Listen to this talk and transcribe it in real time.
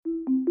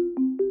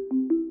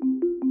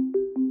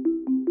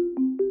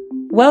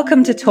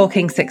Welcome to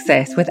Talking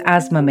Success with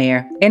Asma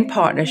Mir in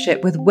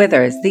partnership with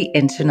Withers, the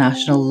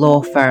international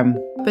law firm.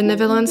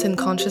 Benevolence and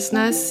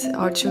consciousness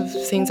are two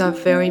things that are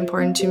very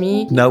important to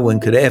me. No one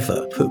could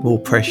ever put more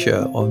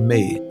pressure on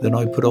me than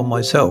I put on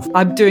myself.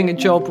 I'm doing a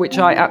job which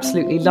I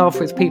absolutely love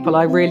with people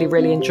I really,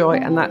 really enjoy,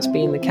 and that's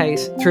been the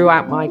case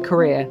throughout my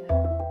career.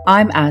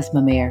 I'm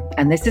Asma Mir,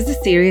 and this is a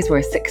series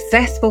where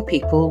successful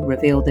people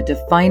reveal the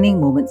defining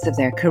moments of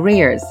their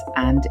careers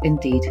and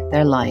indeed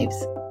their lives.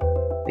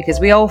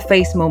 Because we all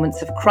face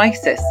moments of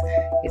crisis,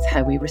 it's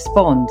how we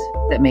respond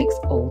that makes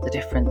all the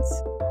difference.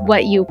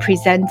 What you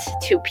present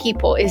to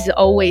people is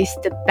always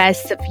the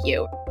best of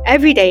you.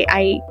 Every day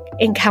I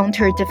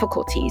encounter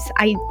difficulties,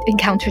 I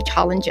encounter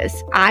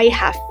challenges, I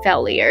have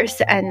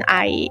failures, and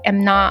I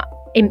am not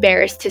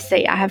embarrassed to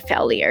say I have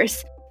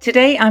failures.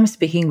 Today, I'm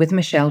speaking with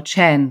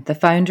Chen, the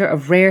founder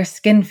of RARE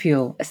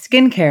SkinFuel, a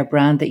skincare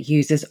brand that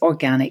uses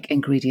organic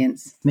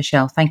ingredients.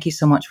 Michelle, thank you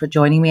so much for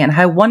joining me. And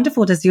how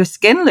wonderful does your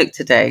skin look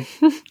today?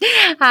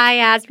 Hi,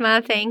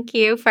 Asma. Thank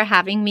you for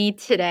having me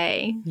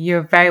today.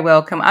 You're very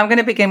welcome. I'm going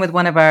to begin with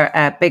one of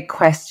our big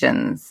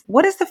questions.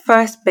 What is the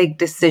first big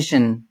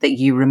decision that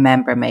you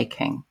remember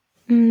making?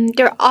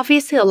 There are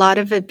obviously a lot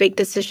of big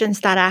decisions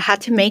that I had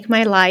to make in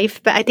my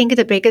life, but I think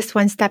the biggest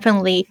one's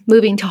definitely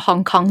moving to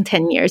Hong Kong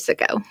 10 years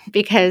ago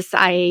because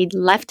I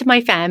left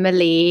my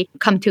family,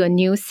 come to a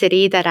new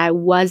city that I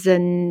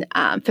wasn't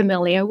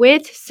familiar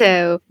with.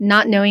 So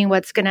not knowing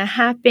what's going to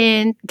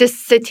happen, this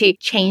city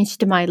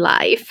changed my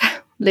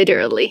life,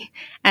 literally.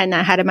 And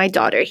I had my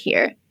daughter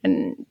here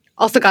and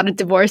also got a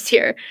divorce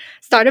here,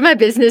 started my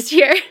business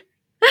here.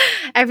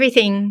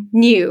 Everything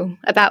new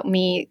about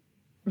me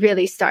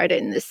really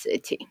started in the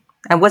city.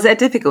 And was it a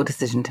difficult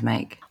decision to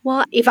make?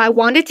 Well, if I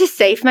wanted to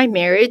save my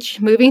marriage,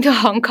 moving to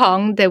Hong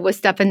Kong, that was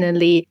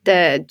definitely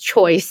the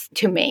choice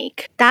to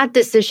make. That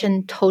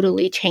decision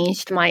totally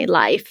changed my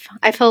life.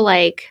 I feel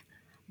like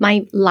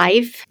my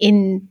life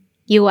in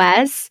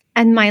US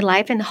and my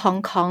life in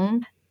Hong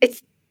Kong,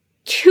 it's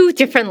two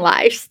different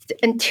lives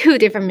and two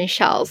different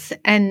Michelles.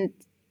 And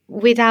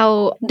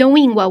without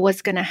knowing what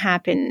was going to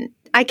happen,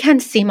 I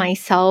can't see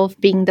myself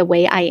being the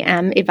way I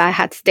am if I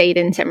had stayed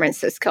in San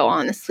Francisco,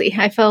 honestly.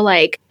 I feel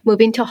like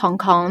moving to Hong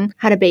Kong,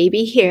 had a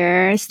baby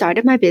here,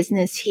 started my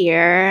business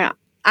here.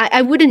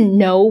 I wouldn't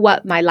know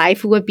what my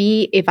life would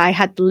be if I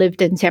had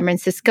lived in San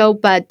Francisco,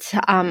 but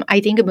I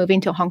think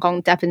moving to Hong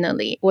Kong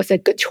definitely was a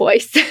good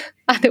choice.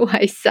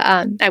 Otherwise,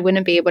 I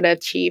wouldn't be able to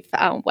achieve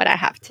what I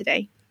have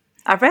today.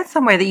 I've read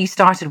somewhere that you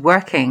started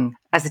working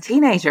as a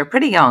teenager,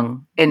 pretty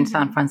young, in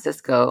San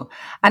Francisco,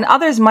 and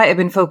others might have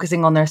been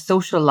focusing on their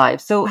social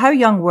lives. So how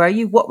young were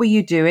you? What were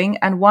you doing?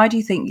 And why do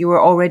you think you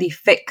were already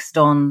fixed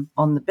on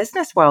the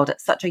business world at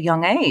such a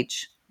young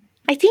age?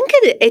 I think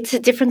it's a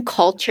different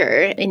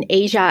culture in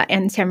Asia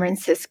and San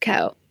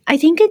Francisco. I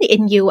think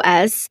in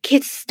US,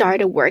 kids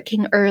started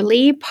working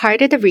early.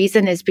 Part of the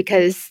reason is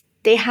because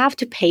they have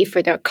to pay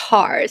for their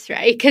cars,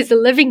 right? Because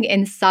living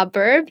in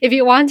suburb, if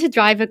you want to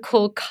drive a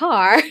cool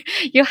car,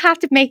 you have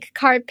to make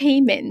car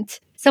payment.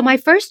 So my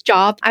first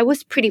job, I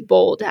was pretty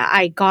bold.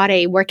 I got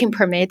a working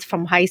permit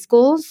from high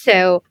school.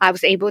 So I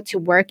was able to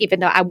work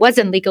even though I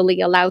wasn't legally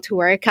allowed to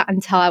work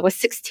until I was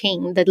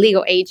 16. The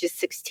legal age is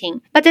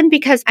 16. But then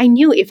because I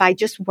knew if I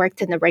just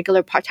worked in a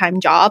regular part-time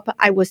job,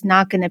 I was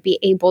not going to be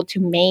able to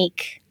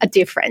make a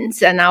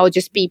difference. And I would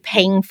just be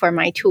paying for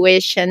my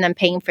tuition and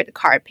paying for the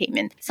car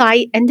payment. So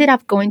I ended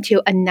up going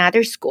to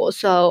another school.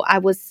 So I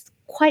was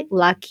quite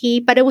lucky,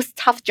 but it was a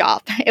tough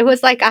job. It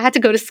was like I had to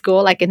go to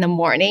school like in the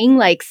morning,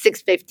 like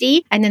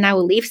 6:50, and then I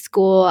would leave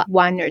school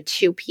 1 or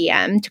 2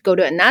 p.m. to go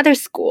to another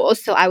school.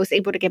 So I was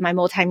able to get my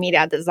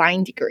multimedia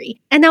design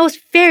degree. And I was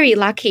very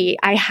lucky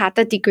I had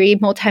the degree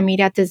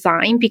multimedia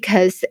design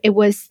because it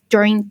was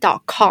during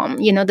 .com,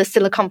 the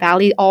Silicon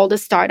Valley, all the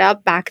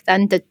startup back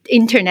then, the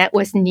internet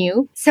was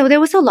new. So there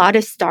was a lot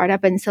of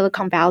startup in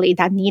Silicon Valley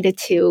that needed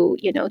to,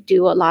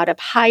 do a lot of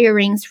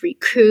hirings,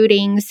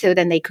 recruiting, so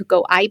then they could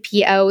go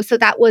IPO. So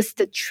that was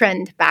the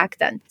trend back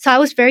then. So I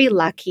was very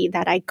lucky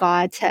that I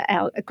got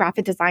a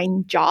graphic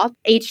design job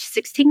age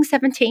 16,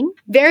 17.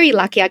 Very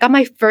lucky. I got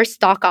my first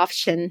stock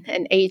option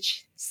at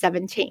age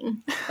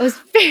 17. I was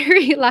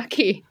very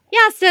lucky.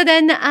 Yeah, so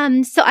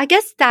then, so I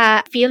guess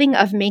that feeling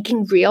of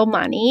making real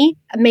money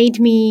made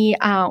me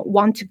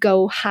want to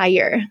go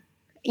higher,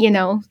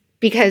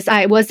 because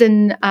I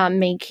wasn't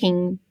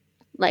making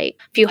like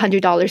a few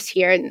 $100s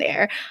here and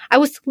there. I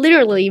was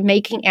literally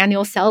making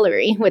annual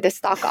salary with a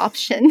stock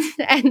option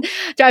and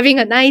driving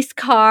a nice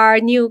car,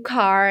 new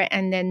car,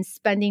 and then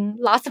spending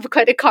lots of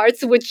credit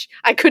cards, which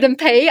I couldn't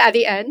pay at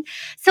the end.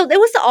 So it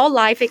was all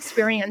life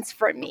experience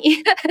for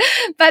me.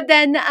 But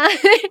then,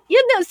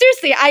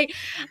 seriously,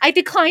 I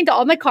declined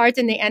all my cards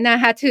in the end. I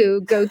had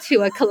to go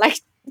to a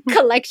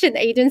collection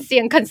agency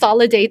and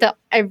consolidate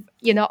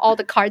all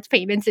the cards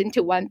payments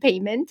into one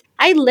payment.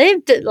 I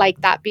lived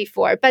like that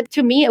before, but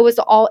to me, it was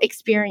all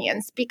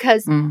experience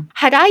because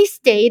had I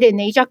stayed in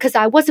Asia, because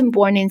I wasn't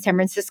born in San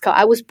Francisco,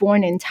 I was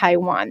born in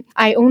Taiwan.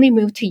 I only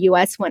moved to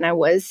US when I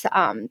was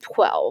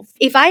 12.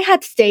 If I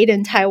had stayed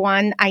in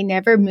Taiwan, I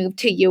never moved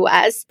to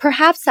US,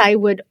 perhaps I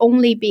would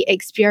only be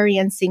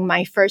experiencing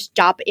my first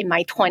job in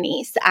my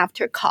 20s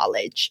after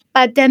college.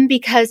 But then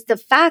because the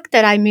fact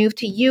that I moved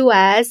to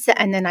US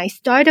and then I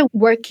started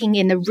working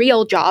in a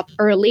real job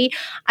early,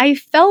 I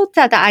felt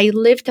that I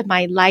lived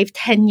my life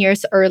 10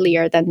 years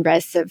earlier than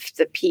rest of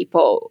the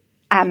people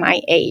at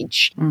my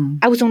age.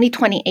 I was only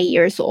 28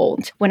 years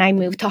old when I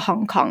moved to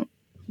Hong Kong,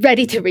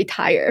 ready to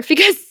retire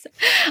because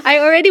I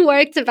already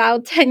worked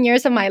about 10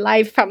 years of my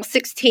life from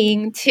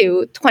 16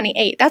 to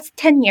 28. That's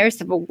 10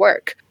 years of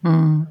work.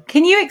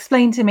 Can you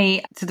explain to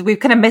me, so that we've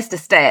kind of missed a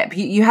step.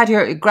 You had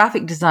your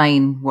graphic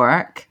design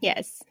work.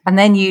 Yes. And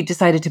then you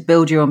decided to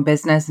build your own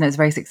business and it was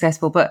very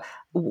successful. But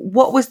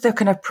what was the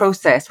kind of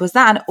process? Was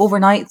that an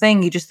overnight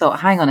thing? You just thought,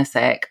 hang on a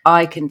sec,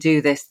 I can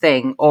do this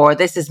thing, or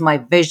this is my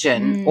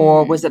vision,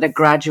 or was it a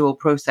gradual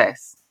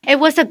process? It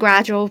was a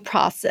gradual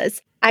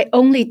process. I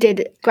only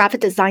did graphic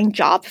design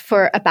job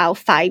for about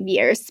 5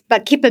 years.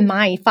 But keep in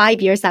mind,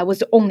 5 years, I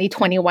was only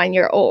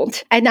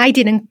 21-year-old. And I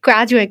didn't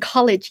graduate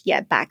college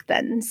yet back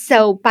then.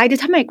 So by the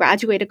time I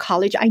graduated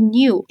college, I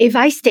knew if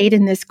I stayed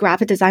in this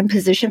graphic design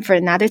position for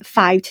another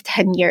 5 to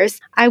 10 years,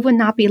 I would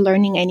not be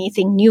learning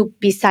anything new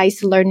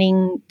besides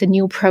learning the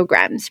new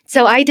programs.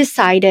 So I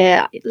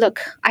decided, look,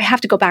 I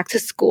have to go back to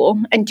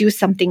school and do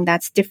something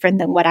that's different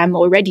than what I'm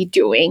already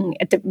doing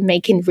at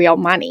making real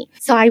money.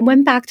 So I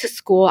went back to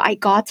school. I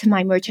got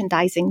my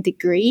merchandising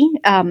degree.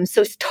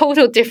 So it's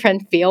total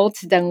different field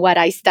than what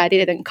I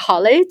studied in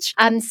college.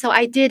 So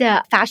I did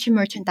a fashion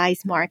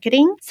merchandise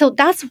marketing. So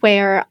that's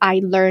where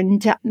I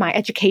learned my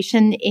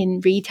education in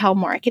retail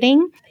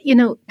marketing.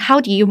 How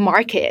do you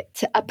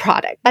market a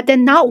product? But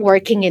then not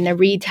working in a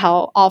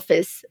retail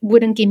office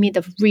wouldn't give me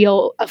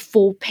a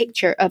full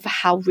picture of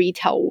how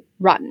retail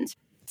runs.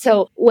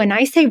 So when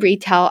I say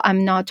retail,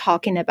 I'm not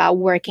talking about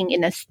working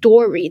in a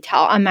store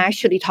retail. I'm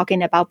actually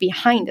talking about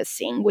behind the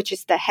scene, which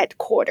is the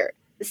headquarters.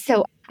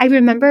 So I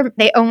remember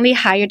they only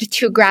hired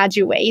 2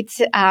 graduates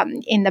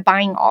in the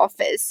buying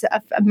office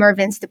of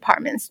Mervyn's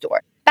department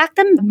store. Back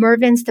then,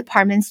 Mervyn's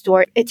department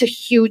store, it's a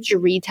huge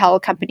retail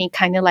company,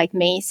 kind of like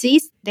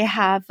Macy's. They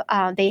had,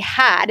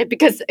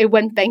 because it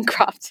went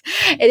bankrupt,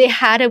 they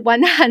had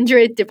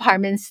 100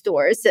 department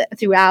stores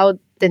throughout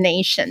the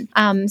nation.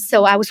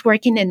 So I was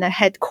working in the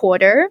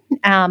headquarters.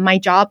 My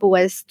job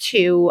was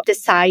to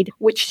decide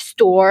which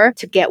store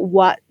to get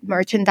what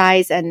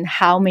merchandise and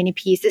how many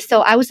pieces.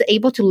 So I was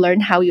able to learn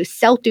how you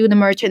sell through the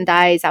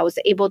merchandise. I was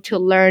able to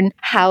learn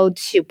how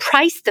to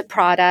price the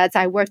products.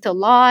 I worked a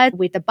lot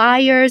with the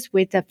buyers,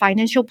 with the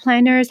financial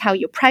planners, how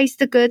you price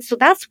the goods. So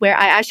that's where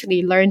I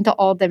actually learned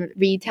all the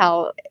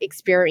retail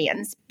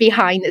experience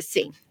behind the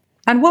scene.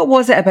 And what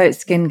was it about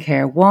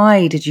skincare?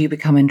 Why did you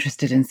become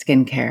interested in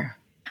skincare?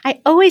 I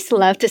always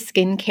loved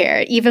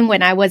skincare, even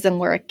when I wasn't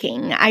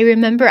working.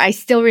 I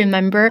still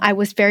remember I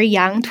was very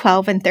young,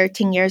 12 and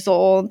 13 years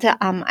old.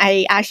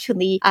 I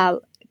actually,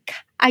 I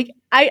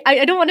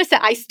don't want to say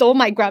I stole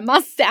my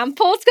grandma's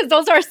samples because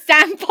those are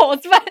samples,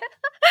 but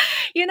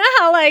you know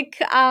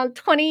how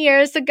 20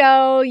 years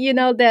ago,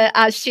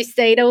 she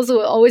said those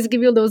will always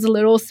give you those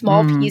little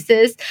small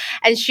pieces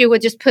and she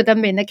would just put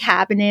them in the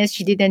cabinet.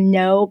 She didn't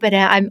know, but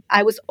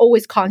I was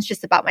always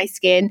conscious about my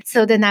skin.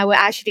 So then I would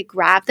actually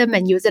grab them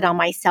and use it on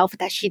myself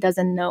that she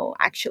doesn't know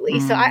actually.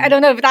 So I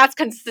don't know if that's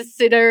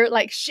considered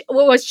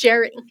we were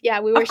sharing.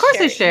 Yeah, we were sharing. Of course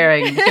it's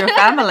sharing. It's your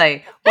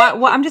family.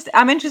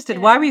 I'm interested.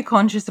 Why were you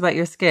conscious about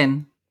your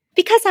skin?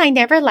 Because I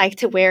never liked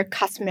to wear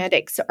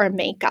cosmetics or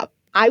makeup.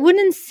 I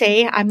wouldn't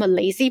say I'm a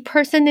lazy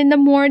person in the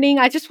morning.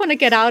 I just want to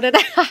get out of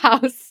the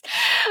house.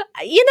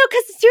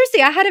 Because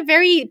seriously, I had a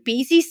very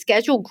busy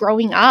schedule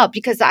growing up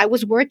because I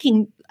was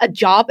working a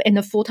job in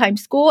a full-time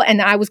school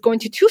and I was going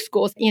to 2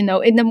 schools. In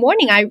the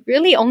morning, I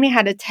really only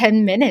had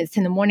 10 minutes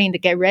in the morning to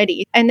get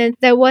ready. And then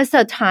there was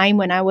a time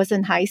when I was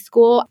in high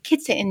school,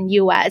 kids in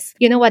US,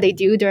 you know what they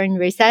do during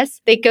recess?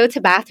 They go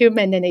to bathroom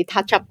and then they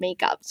touch up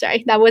makeups,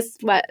 right? That was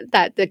what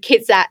the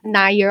kids at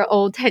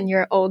 9-year-old,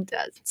 10-year-old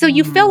does. So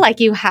you feel like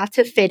you have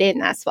to fit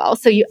in as well.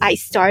 So I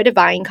started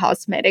buying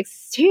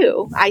cosmetics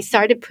too. I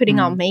started putting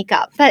on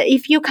makeup. But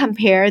if you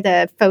compare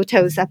the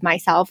photos of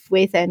myself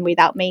with and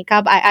without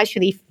makeup, I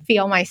actually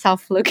feel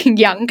myself looking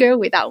younger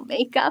without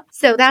makeup.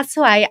 So that's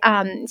why,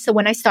 so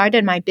when I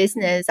started my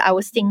business, I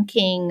was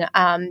thinking,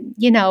 I am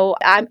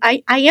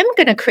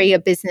going to create a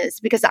business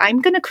because I'm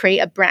going to create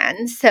a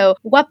brand. So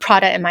what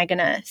product am I going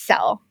to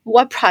sell?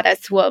 What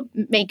products will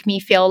make me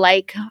feel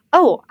like,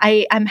 oh,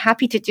 I'm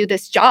happy to do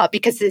this job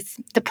because it's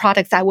the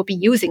products I will be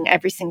using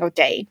every single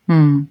day.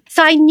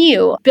 So I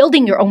knew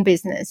building your own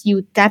business,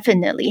 you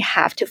definitely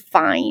have to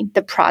find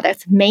the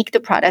products, make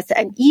the products,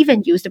 and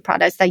even use the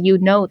products that you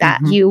know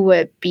that you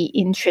would be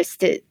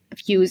interested of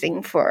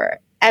using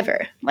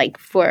forever, like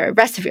for the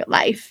rest of your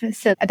life.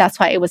 So that's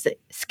why it was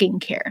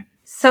skincare.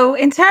 So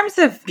in terms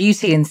of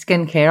beauty and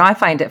skincare, I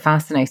find it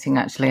fascinating,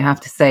 actually, I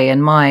have to say.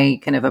 And my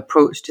kind of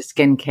approach to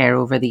skincare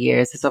over the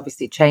years has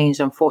obviously changed.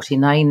 I'm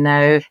 49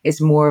 now. It's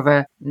more of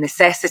a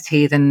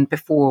necessity than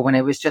before when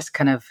it was just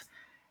kind of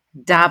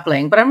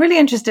dabbling. But I'm really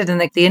interested in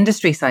the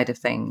industry side of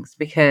things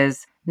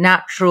because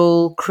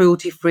natural,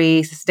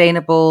 cruelty-free,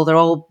 sustainable, they're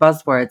all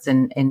buzzwords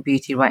in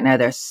beauty right now.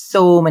 There's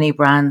so many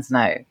brands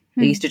now.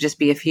 There used to just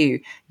be a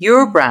few.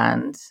 Your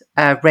brand,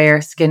 Rare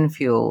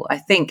SkinFuel, I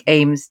think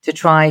aims to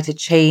try to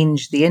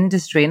change the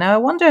industry. Now, I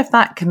wonder if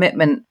that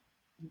commitment,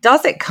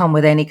 does it come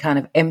with any kind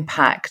of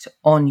impact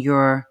on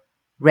your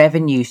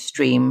revenue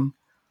stream?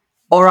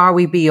 Or are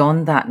we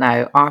beyond that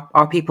now?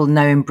 Are people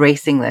now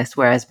embracing this?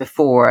 Whereas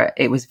before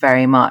it was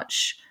very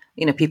much,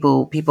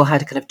 people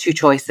had kind of two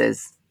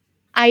choices.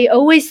 I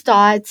always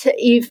thought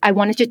if I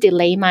wanted to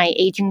delay my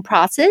aging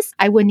process,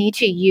 I would need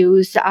to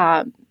use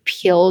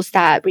pills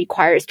that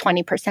requires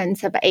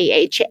 20% of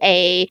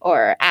AHA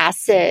or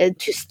acid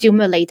to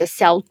stimulate the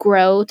cell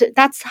growth.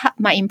 That's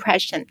my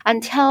impression.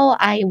 Until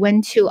I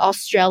went to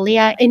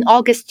Australia in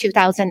August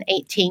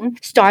 2018,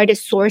 started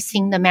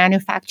sourcing the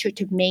manufacturer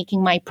to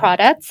making my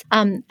products.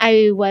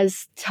 I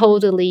was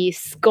totally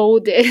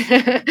scolded.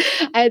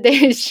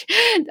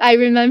 I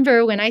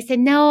remember when I said,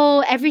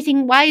 no,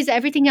 why is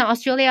everything in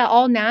Australia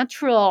all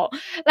natural?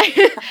 So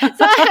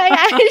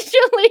I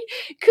actually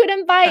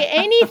couldn't buy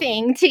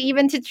anything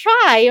to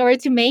try or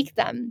to make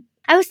them.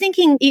 I was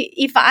thinking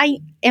if I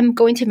am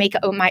going to make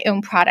my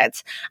own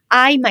products,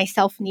 I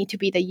myself need to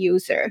be the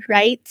user,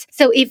 right?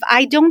 So if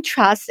I don't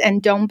trust and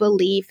don't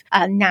believe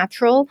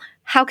natural,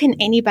 how can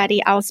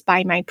anybody else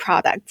buy my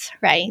products,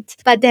 right?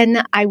 But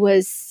then I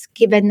was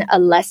given a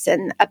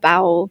lesson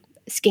about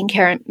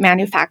skincare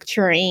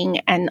manufacturing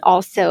and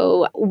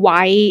also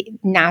why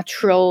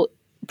natural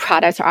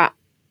products are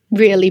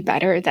really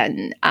better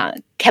than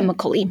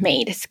chemically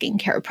made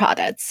skincare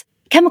products.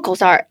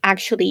 Chemicals are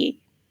actually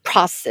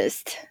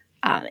processed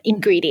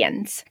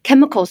ingredients.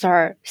 Chemicals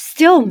are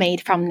still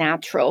made from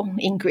natural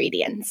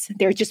ingredients.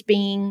 They're just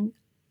being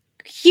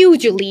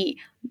hugely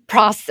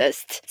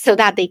processed so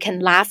that they can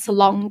last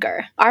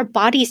longer. Our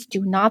bodies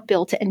do not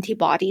build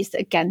antibodies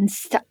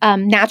against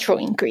natural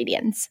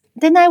ingredients.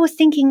 Then I was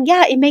thinking,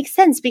 yeah, it makes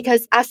sense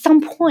because at some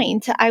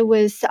point I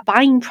was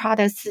buying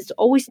products that's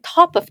always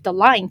top of the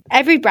line.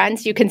 Every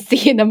brand you can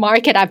see in the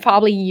market, I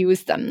probably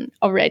used them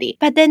already.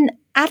 But then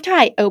after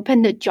I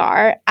open the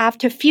jar,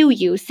 after a few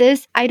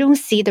uses, I don't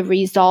see the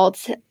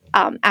results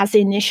as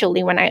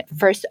initially when I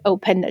first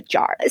opened the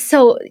jar.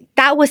 So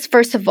that was,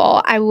 first of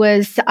all, I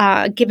was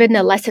given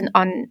a lesson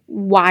on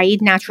why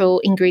natural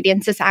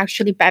ingredients is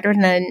actually better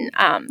than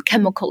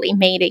chemically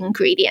made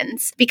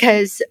ingredients.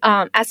 Because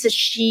as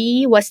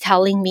she was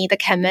telling me, the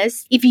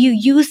chemist, if you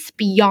use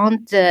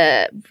beyond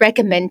the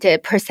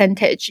recommended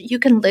percentage, you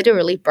can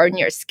literally burn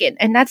your skin.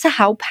 And that's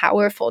how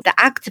powerful the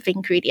active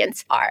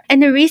ingredients are.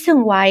 And the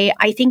reason why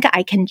I think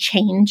I can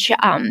change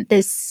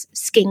this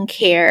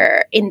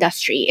skincare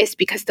industry is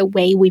because the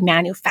way we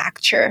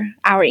manufacture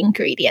our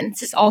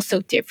ingredients is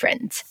also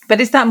different. But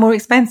is that more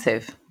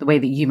expensive, the way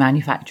that you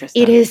manufacture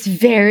stuff? It is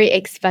very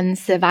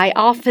expensive. I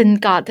often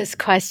got these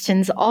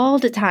questions all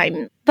the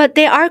time. But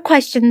there are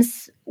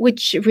questions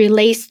which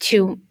relates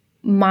to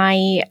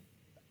my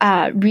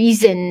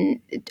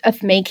reason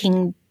of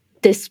making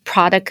this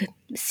product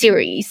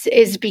series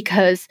is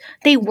because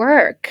they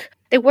work.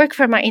 They work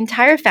for my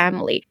entire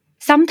family.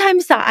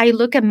 Sometimes I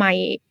look at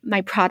my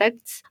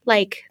products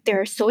like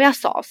they're soya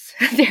sauce,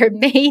 they're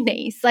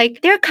mayonnaise,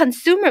 like they're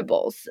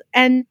consumables.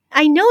 And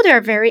I know they're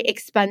very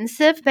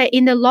expensive, but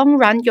in the long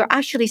run, you're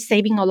actually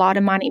saving a lot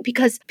of money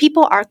because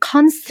people are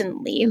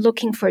constantly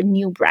looking for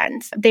new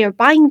brands. They are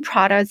buying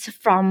products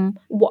from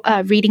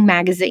reading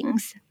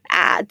magazines,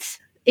 ads,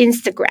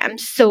 Instagram,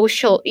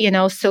 social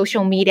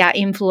media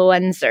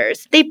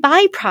influencers. They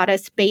buy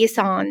products based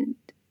on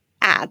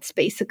ads,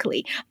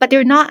 basically, but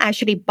they're not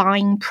actually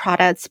buying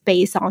products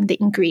based on the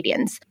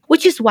ingredients,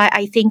 which is why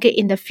I think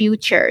in the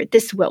future,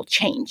 this will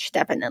change,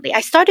 definitely. I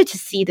started to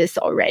see this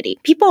already.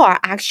 People are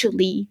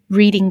actually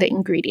reading the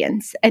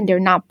ingredients and they're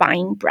not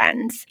buying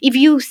brands. If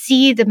you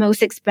see the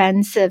most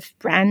expensive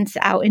brands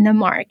out in the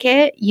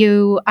market,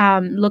 you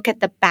look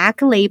at the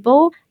back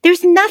label,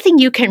 there's nothing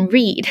you can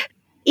read.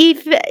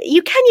 If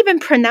you can't even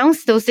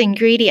pronounce those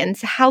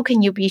ingredients, how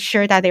can you be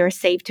sure that they're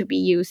safe to be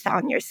used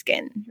on your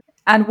skin?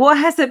 And what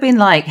has it been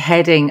like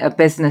heading a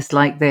business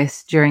like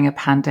this during a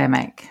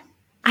pandemic?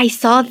 I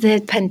saw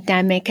the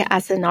pandemic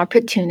as an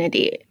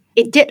opportunity.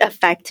 It did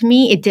affect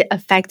me. It did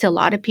affect a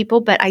lot of people,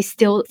 but I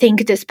still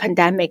think this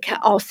pandemic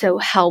also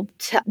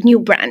helped new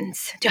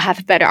brands to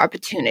have better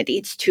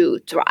opportunities to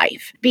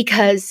thrive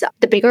because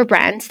the bigger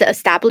brands, the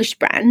established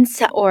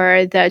brands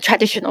or the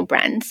traditional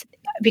brands,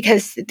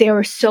 because they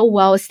were so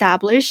well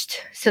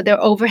established, so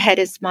their overhead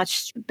is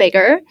much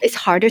bigger, it's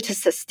harder to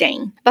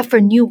sustain. But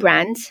for new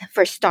brands,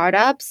 for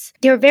startups,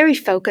 they're very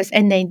focused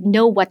and they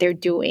know what they're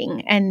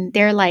doing and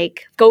they're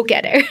like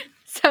go-getter.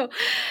 So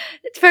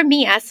for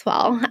me as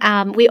well,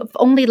 we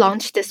only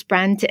launched this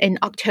brand in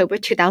October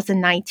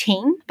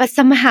 2019, but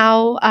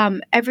somehow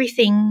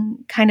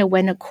everything kind of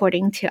went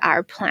according to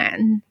our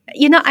plan.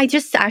 I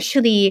just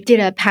actually did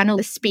a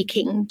panel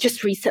speaking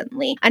just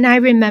recently. And I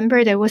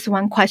remember there was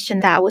one question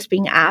that was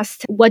being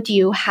asked, what do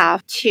you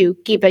have to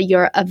give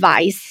your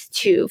advice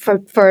to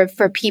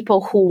for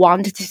people who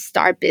want to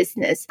start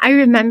business? I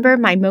remember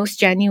my most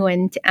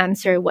genuine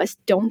answer was,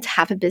 don't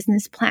have a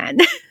business plan.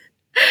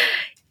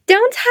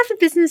 Don't have a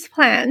business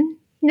plan.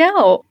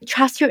 No,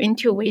 trust your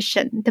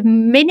intuition. The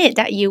minute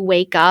that you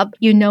wake up,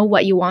 you know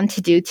what you want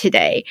to do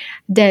today,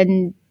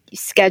 then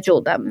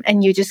schedule them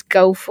and you just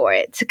go for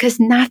it, because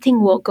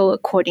nothing will go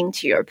according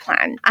to your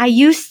plan. I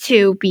used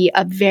to be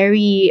a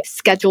very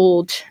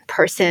scheduled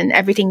person.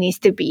 Everything needs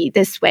to be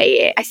this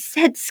way. I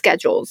set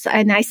schedules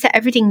and I said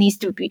everything needs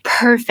to be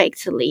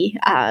perfectly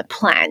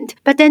planned.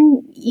 But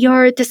then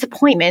your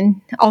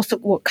disappointment also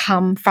will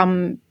come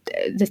from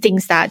the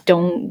things that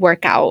don't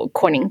work out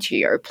according to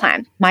your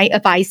plan. My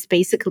advice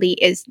basically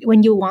is,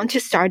 when you want to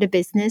start a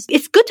business,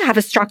 it's good to have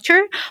a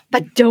structure,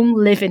 but don't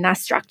live in that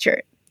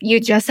structure. You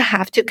just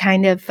have to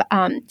kind of,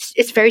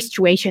 it's very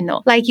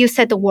situational. Like you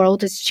said, the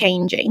world is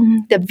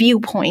changing. The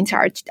viewpoints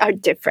are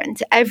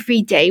different.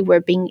 Every day we're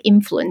being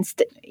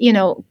influenced,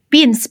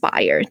 be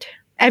inspired.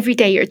 Every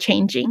day you're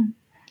changing.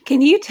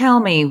 Can you tell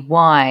me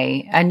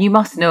why, and you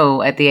must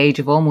know at the age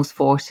of almost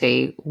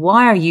 40,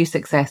 why are you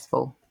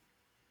successful?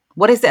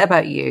 What is it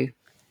about you?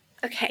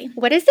 Okay,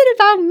 what is it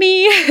about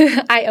me?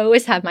 I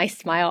always have my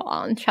smile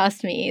on.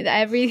 Trust me.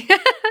 I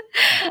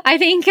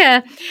think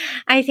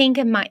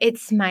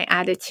it's my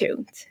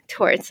attitude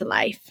towards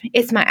life.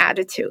 It's my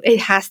attitude.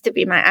 It has to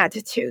be my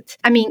attitude.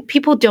 I mean,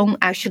 people don't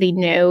actually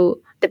know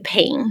the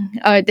pain,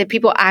 or the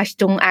people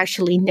don't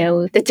actually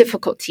know the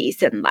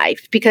difficulties in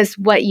life, because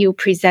what you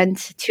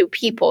present to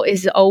people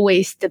is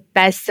always the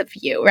best of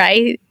you,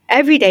 right?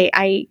 Every day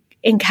I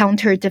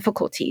encounter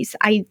difficulties.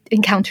 I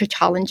encounter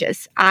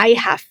challenges. I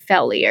have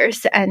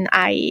failures, and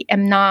I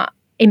am not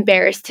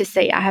embarrassed to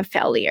say I have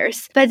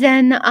failures. But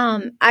then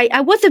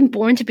I wasn't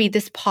born to be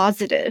this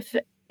positive.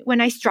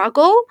 When I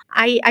struggle,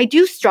 I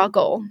do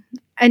struggle.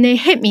 And it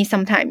hit me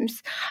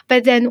sometimes.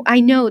 But then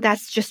I know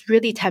that's just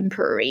really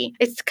temporary.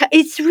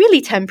 It's really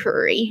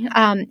temporary.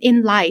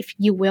 In life,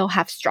 you will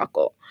have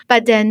struggle.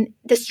 But then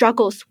the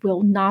struggles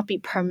will not be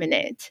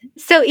permanent.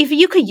 So if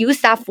you could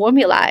use that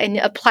formula and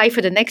apply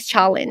for the next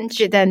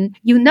challenge, then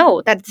you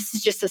know that this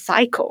is just a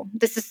cycle.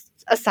 This is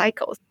a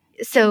cycle.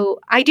 So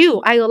I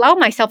allow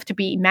myself to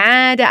be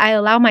mad. I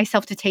allow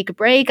myself to take a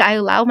break. I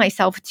allow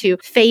myself to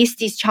face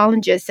these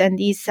challenges and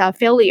these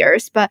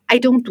failures, but I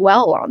don't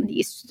dwell on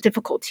these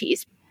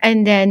difficulties.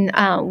 And then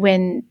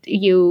when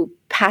you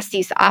pass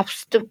these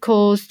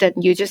obstacles, then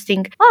you just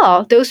think,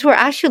 oh, those were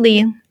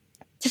actually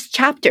just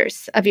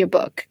chapters of your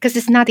book, because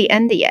it's not the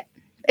end yet.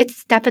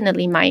 It's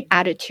definitely my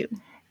attitude.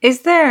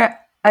 Is there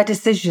a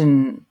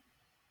decision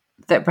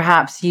that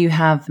perhaps you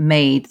have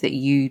made that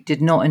you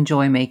did not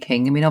enjoy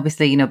making? I mean,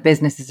 obviously,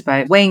 business is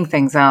about weighing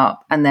things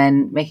up and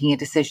then making a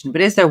decision. But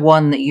is there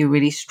one that you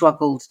really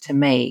struggled to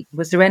make?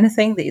 Was there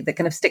anything that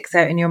kind of sticks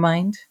out in your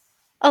mind?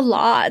 A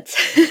lot.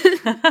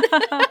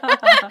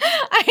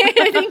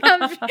 I think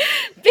I'm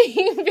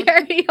being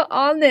very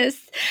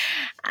honest.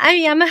 I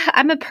mean,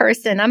 I'm a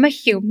person. I'm a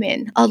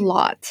human. A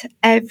lot.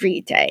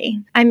 Every day.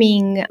 I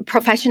mean,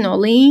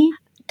 professionally,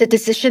 the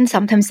decision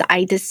sometimes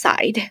I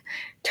decide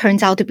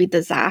turns out to be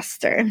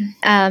disaster.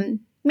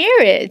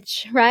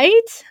 Marriage,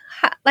 right?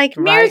 Like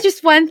marriage is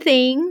one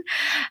thing.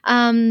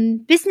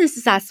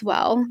 Businesses as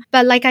well.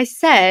 But like I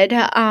said,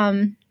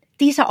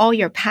 these are all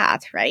your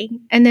path, right?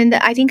 And then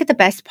I think the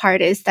best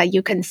part is that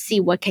you can see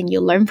what can you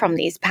learn from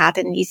these paths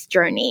and these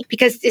journey,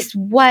 because it's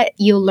what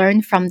you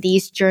learn from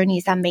these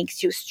journeys that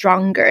makes you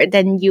stronger.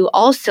 Then you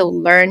also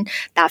learn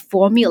that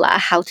formula,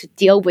 how to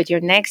deal with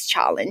your next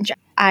challenge.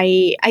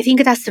 I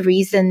think that's the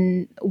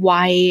reason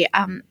why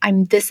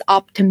I'm this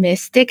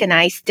optimistic and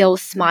I still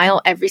smile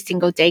every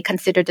single day,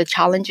 consider the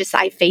challenges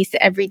I face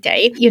every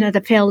day. The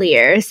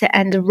failures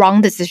and the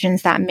wrong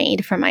decisions that I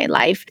made for my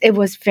life. It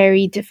was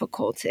very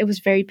difficult. It was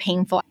very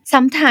painful.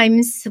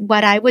 Sometimes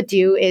what I would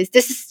do is,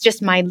 this is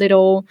just my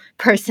little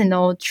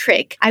personal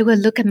trick. I would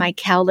look at my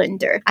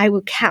calendar. I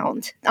would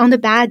count. On the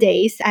bad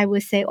days, I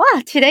would say,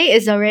 wow, today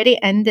is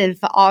already end of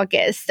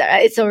August.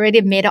 It's already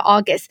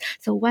mid-August.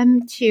 So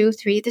 1, 2,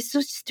 3, this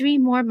was 3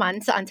 more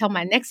months until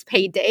my next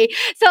payday.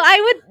 So I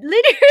would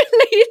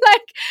literally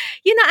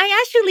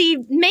I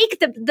actually make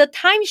the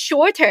time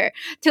shorter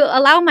to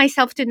allow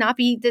myself to not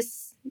be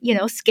this,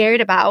 scared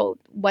about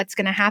what's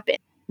going to happen.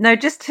 Now,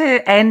 just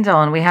to end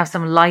on, we have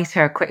some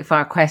lighter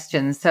quickfire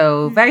questions.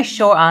 So very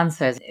short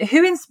answers.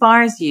 Who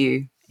inspires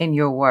you in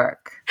your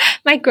work?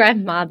 My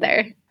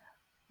grandmother.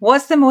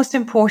 What's the most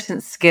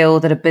important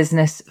skill that a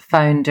business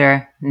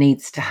founder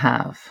needs to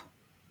have?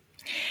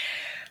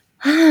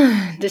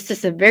 This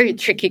is a very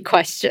tricky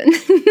question.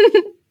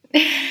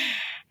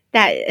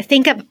 that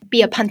think of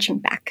be a punching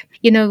bag.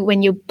 You know,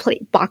 when you play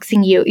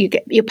boxing,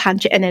 you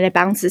punch and then it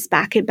bounces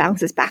back.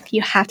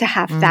 You have to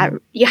have that.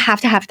 You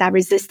have to have that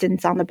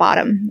resistance on the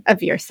bottom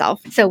of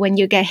yourself. So when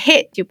you get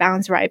hit, you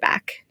bounce right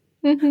back.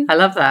 I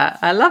love that.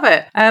 I love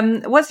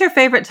it. What's your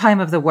favorite time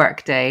of the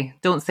workday?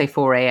 Don't say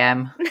 4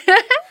 a.m.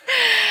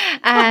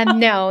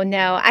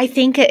 No. I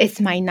think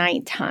it's my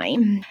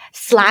nighttime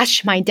 /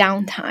 my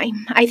downtime.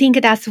 I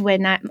think that's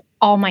when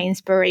all my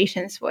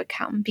inspirations will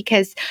come,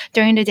 because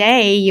during the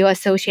day you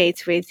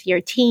associate with your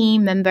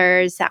team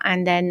members,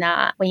 and then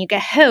when you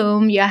get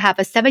home, you have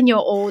a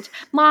 7-year-old,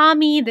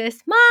 mommy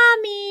this,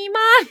 mommy.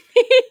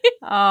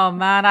 Oh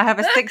man, I have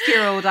a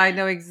 6-year-old. I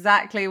know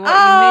exactly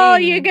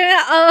what you mean.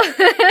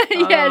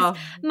 Yes,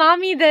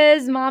 mommy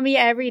this, mommy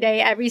every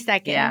day, every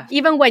second. Yeah.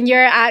 Even when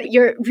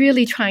you're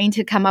really trying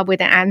to come up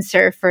with an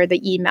answer for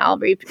the email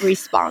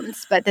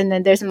response, but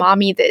then there's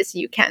mommy this,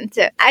 you can't.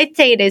 I'd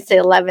say it's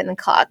 11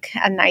 o'clock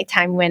at nighttime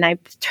when I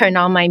turn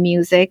on my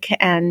music,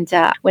 and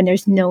when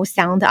there's no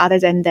sound other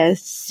than the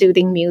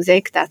soothing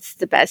music, that's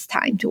the best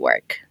time to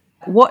work.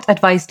 What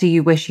advice do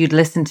you wish you'd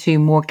listened to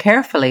more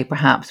carefully,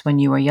 perhaps, when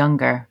you were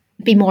younger?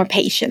 Be more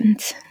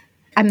patient.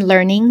 I'm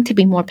learning to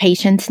be more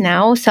patient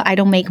now, so I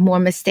don't make more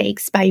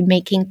mistakes by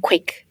making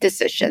quick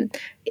decisions.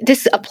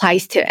 This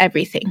applies to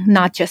everything,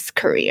 not just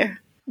career.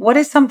 What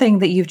is something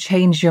that you've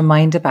changed your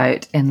mind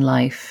about in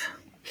life?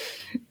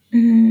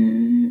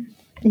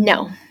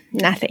 No,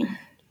 nothing.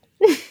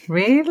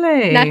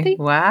 Really? Nothing.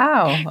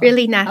 Wow.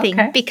 Really nothing.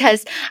 Okay.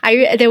 Because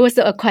there was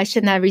a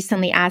question that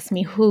recently asked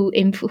me who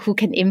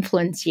can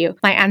influence you.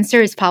 My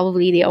answer is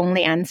probably the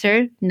only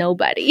answer: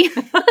 nobody.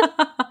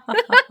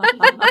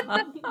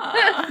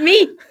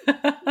 Me.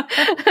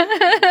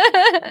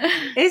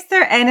 Is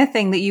there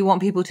anything that you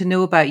want people to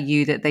know about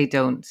you that they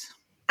don't?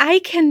 I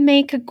can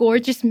make a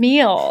gorgeous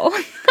meal.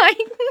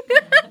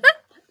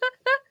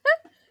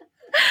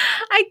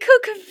 I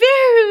cook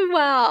very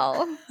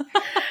well.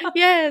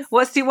 Yes.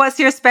 What's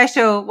your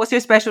special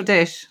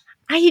dish?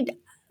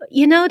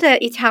 You know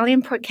the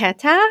Italian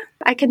porchetta?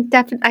 I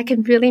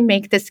can really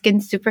make the skin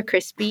super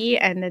crispy,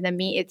 and then the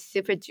meat it's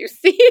super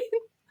juicy.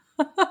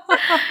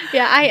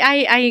 Yeah,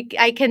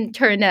 I can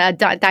turn a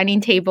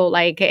dining table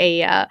like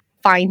a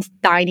fine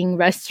dining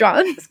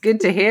restaurant. It's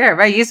good to hear.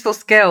 Very useful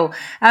skill.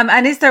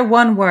 And is there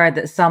one word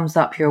that sums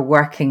up your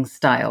working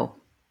style?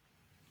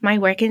 My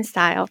working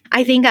style.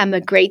 I think I'm a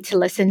great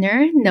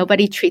listener.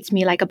 Nobody treats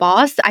me like a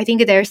boss. I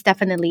think there's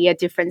definitely a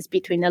difference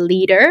between a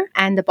leader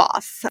and a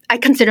boss. I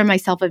consider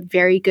myself a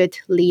very good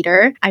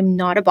leader. I'm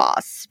not a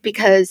boss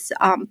because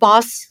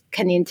boss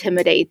can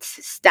intimidate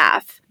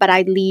staff, but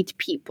I lead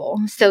people.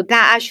 So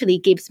that actually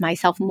gives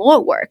myself more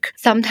work.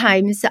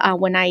 Sometimes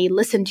when I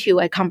listen to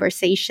a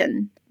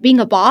conversation, being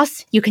a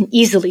boss, you can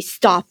easily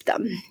stop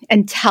them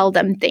and tell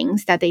them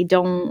things that they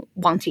don't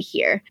want to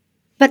hear.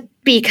 But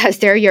because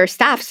they're your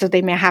staff, so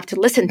they may have to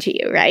listen to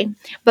you, right?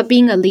 But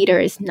being a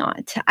leader is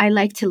not. I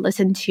like to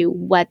listen to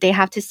what they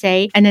have to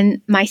say. And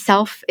then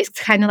myself is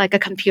kind of like a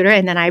computer,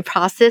 and then I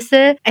process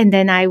it. And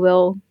then I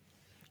will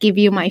give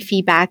you my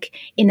feedback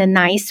in a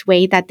nice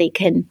way that they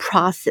can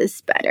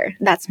process better.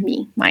 That's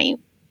me, my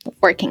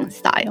working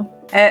style.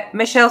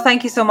 Michelle,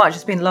 thank you so much.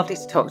 It's been lovely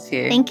to talk to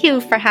you. Thank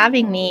you for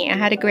having me. I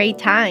had a great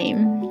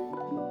time.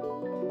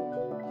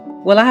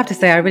 Well, I have to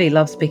say, I really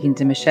love speaking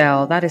to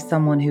Michelle. That is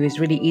someone who is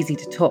really easy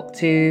to talk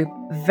to,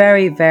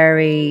 very,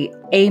 very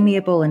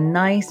amiable and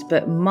nice.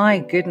 But my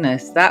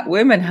goodness, that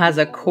woman has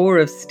a core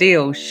of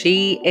steel.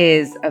 She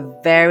is a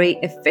very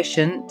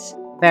efficient,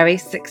 very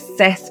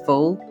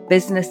successful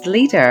business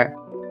leader.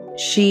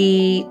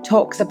 She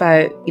talks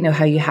about,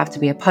 how you have to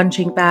be a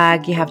punching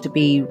bag, you have to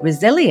be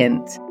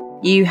resilient.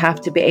 You have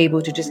to be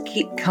able to just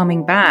keep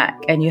coming back,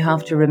 and you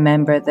have to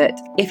remember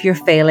that if you're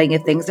failing,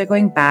 if things are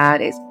going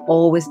bad, it's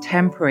always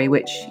temporary,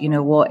 which,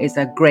 is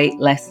a great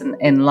lesson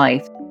in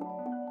life.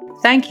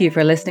 Thank you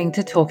for listening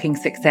to Talking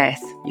Success.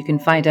 You can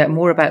find out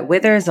more about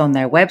Withers on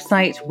their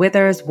website,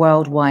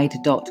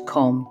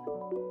 withersworldwide.com.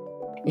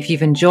 If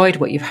you've enjoyed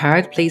what you've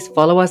heard, please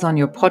follow us on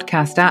your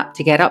podcast app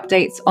to get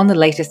updates on the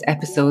latest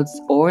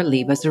episodes or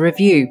leave us a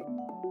review.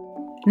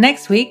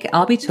 Next week,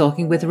 I'll be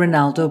talking with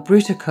Ronaldo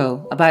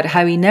Brutico about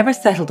how he never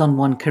settled on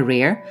one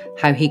career,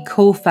 how he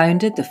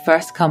co-founded the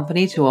first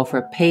company to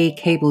offer pay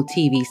cable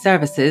TV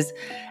services,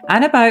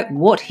 and about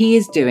what he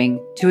is doing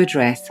to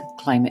address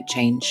climate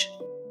change.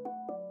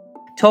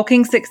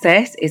 Talking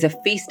Success is a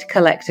Feast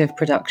Collective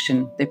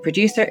production. The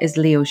producer is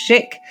Leo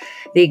Schick,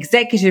 the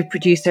executive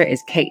producer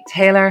is Kate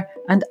Taylor,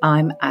 and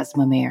I'm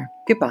Asma Mir.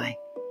 Goodbye.